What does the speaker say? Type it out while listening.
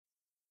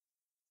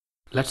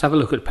Let's have a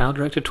look at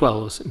PowerDirector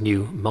 12's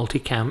new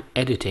multicam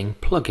editing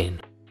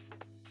plugin.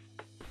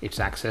 It's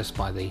accessed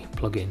by the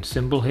plugin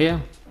symbol here.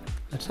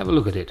 Let's have a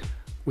look at it.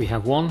 We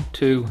have 1,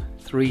 2,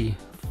 3,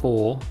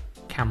 4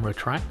 camera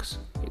tracks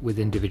with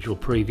individual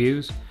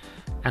previews,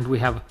 and we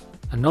have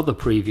another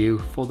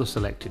preview for the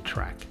selected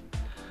track.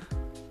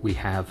 We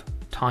have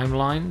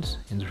timelines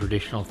in the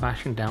traditional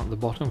fashion down at the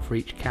bottom for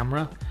each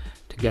camera,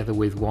 together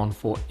with one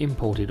for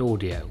imported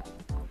audio.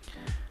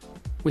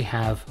 We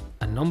have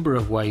a number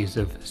of ways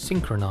of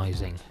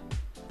synchronizing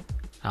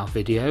our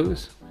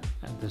videos,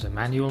 and there's a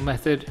manual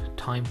method,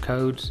 time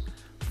codes,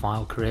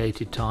 file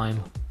created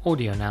time,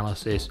 audio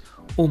analysis,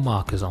 or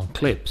markers on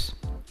clips.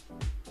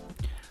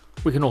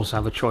 We can also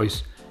have a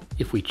choice,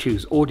 if we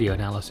choose audio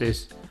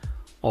analysis,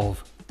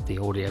 of the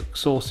audio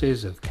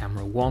sources of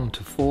camera 1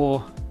 to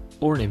 4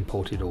 or an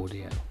imported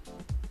audio.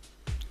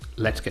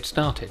 Let's get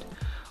started.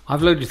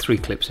 I've loaded 3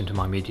 clips into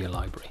my media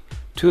library,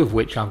 2 of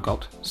which I've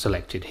got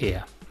selected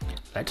here.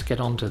 Let's get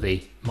on to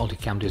the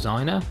multicam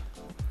designer.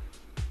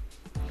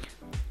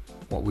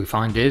 What we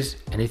find is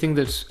anything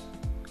that's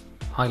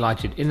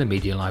highlighted in the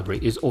media library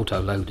is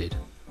auto-loaded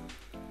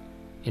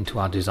into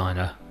our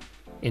designer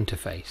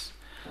interface.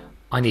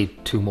 I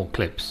need 2 more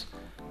clips.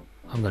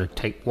 I'm going to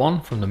take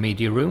one from the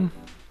media room,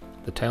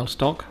 the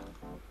tailstock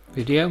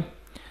video,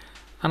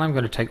 and I'm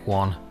going to take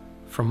one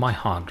from my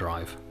hard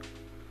drive,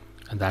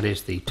 and that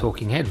is the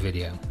talking head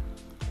video.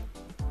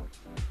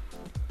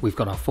 We've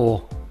got our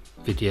 4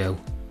 video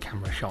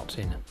camera shots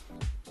in.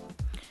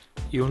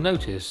 You'll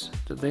notice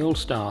that they all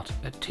start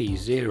at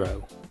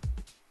T0.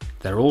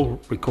 They're all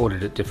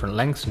recorded at different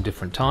lengths and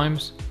different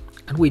times,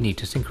 and we need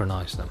to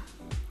synchronize them.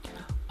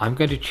 I'm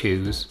going to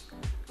choose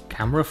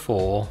camera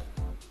 4,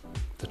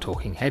 the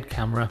talking head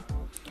camera,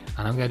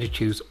 and I'm going to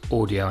choose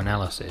audio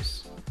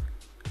analysis,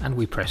 and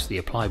we press the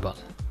apply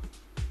button.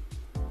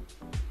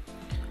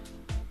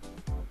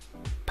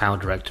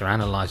 PowerDirector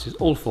analyzes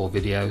all 4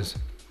 videos,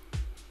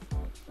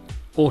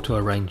 auto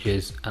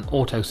arranges and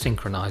auto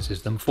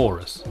synchronizes them for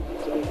us.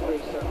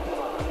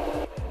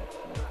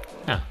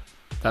 Now,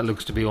 that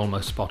looks to be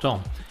almost spot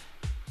on.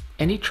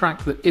 Any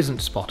track that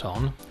isn't spot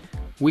on,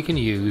 we can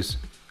use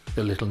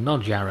the little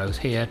nudge arrows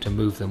here to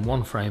move them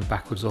 1 frame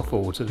backwards or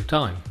forwards at a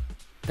time.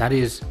 That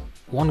is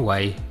one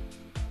way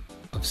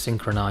of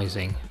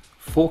synchronizing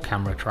 4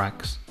 camera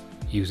tracks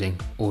using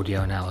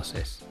audio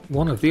analysis.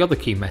 One of the other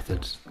key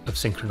methods of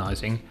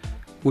synchronizing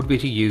would be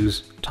to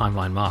use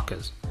timeline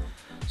markers.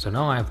 So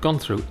now I have gone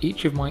through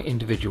each of my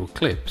individual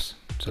clips.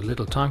 It's a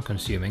little time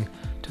consuming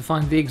to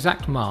find the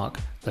exact mark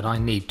that I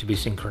need to be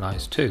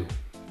synchronized to.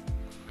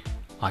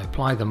 I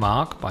apply the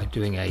mark by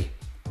doing a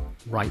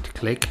right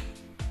click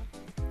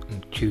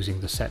and choosing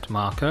the set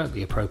marker at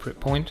the appropriate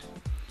point.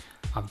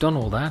 I've done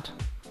all that.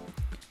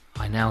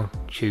 I now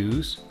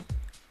choose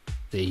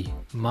the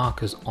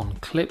markers on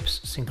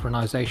clips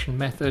synchronization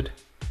method,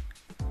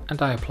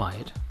 and I apply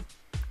it.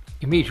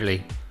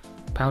 Immediately,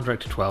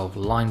 PowerDirector 12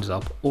 lines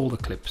up all the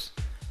clips.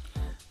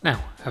 Now,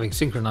 having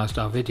synchronized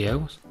our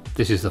videos,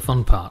 this is the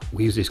fun part.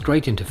 We use this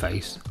great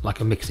interface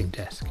like a mixing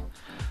desk.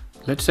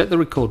 Let's set the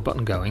record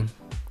button going.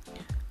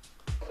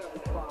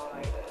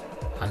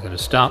 I'm going to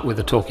start with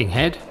the talking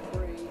head.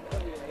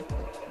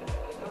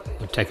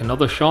 We'll take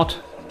another shot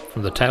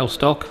from the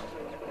tailstock.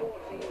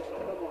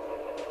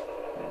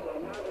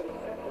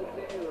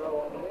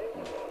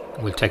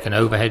 We'll take an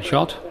overhead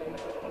shot.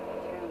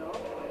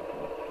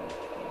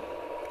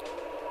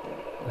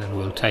 Then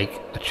we'll take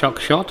a chuck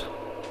shot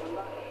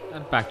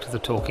and back to the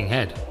talking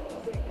head.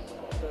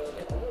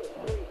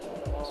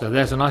 So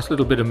there's a nice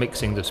little bit of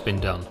mixing that's been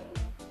done.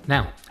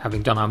 Now,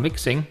 having done our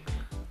mixing,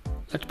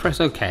 let's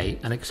press OK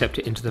and accept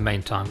it into the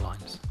main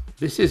timelines.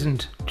 This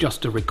isn't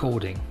just a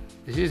recording.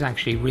 This is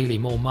actually really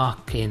more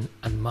mark in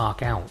and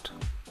mark out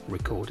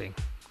recording.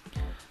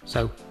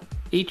 So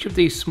each of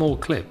these small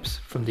clips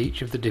from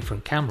each of the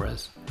different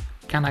cameras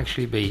can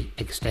actually be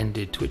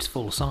extended to its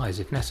full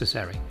size if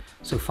necessary,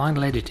 so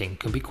final editing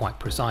can be quite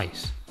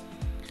precise.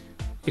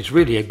 It's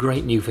really a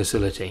great new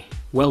facility,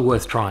 well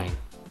worth trying.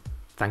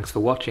 Thanks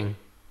for watching.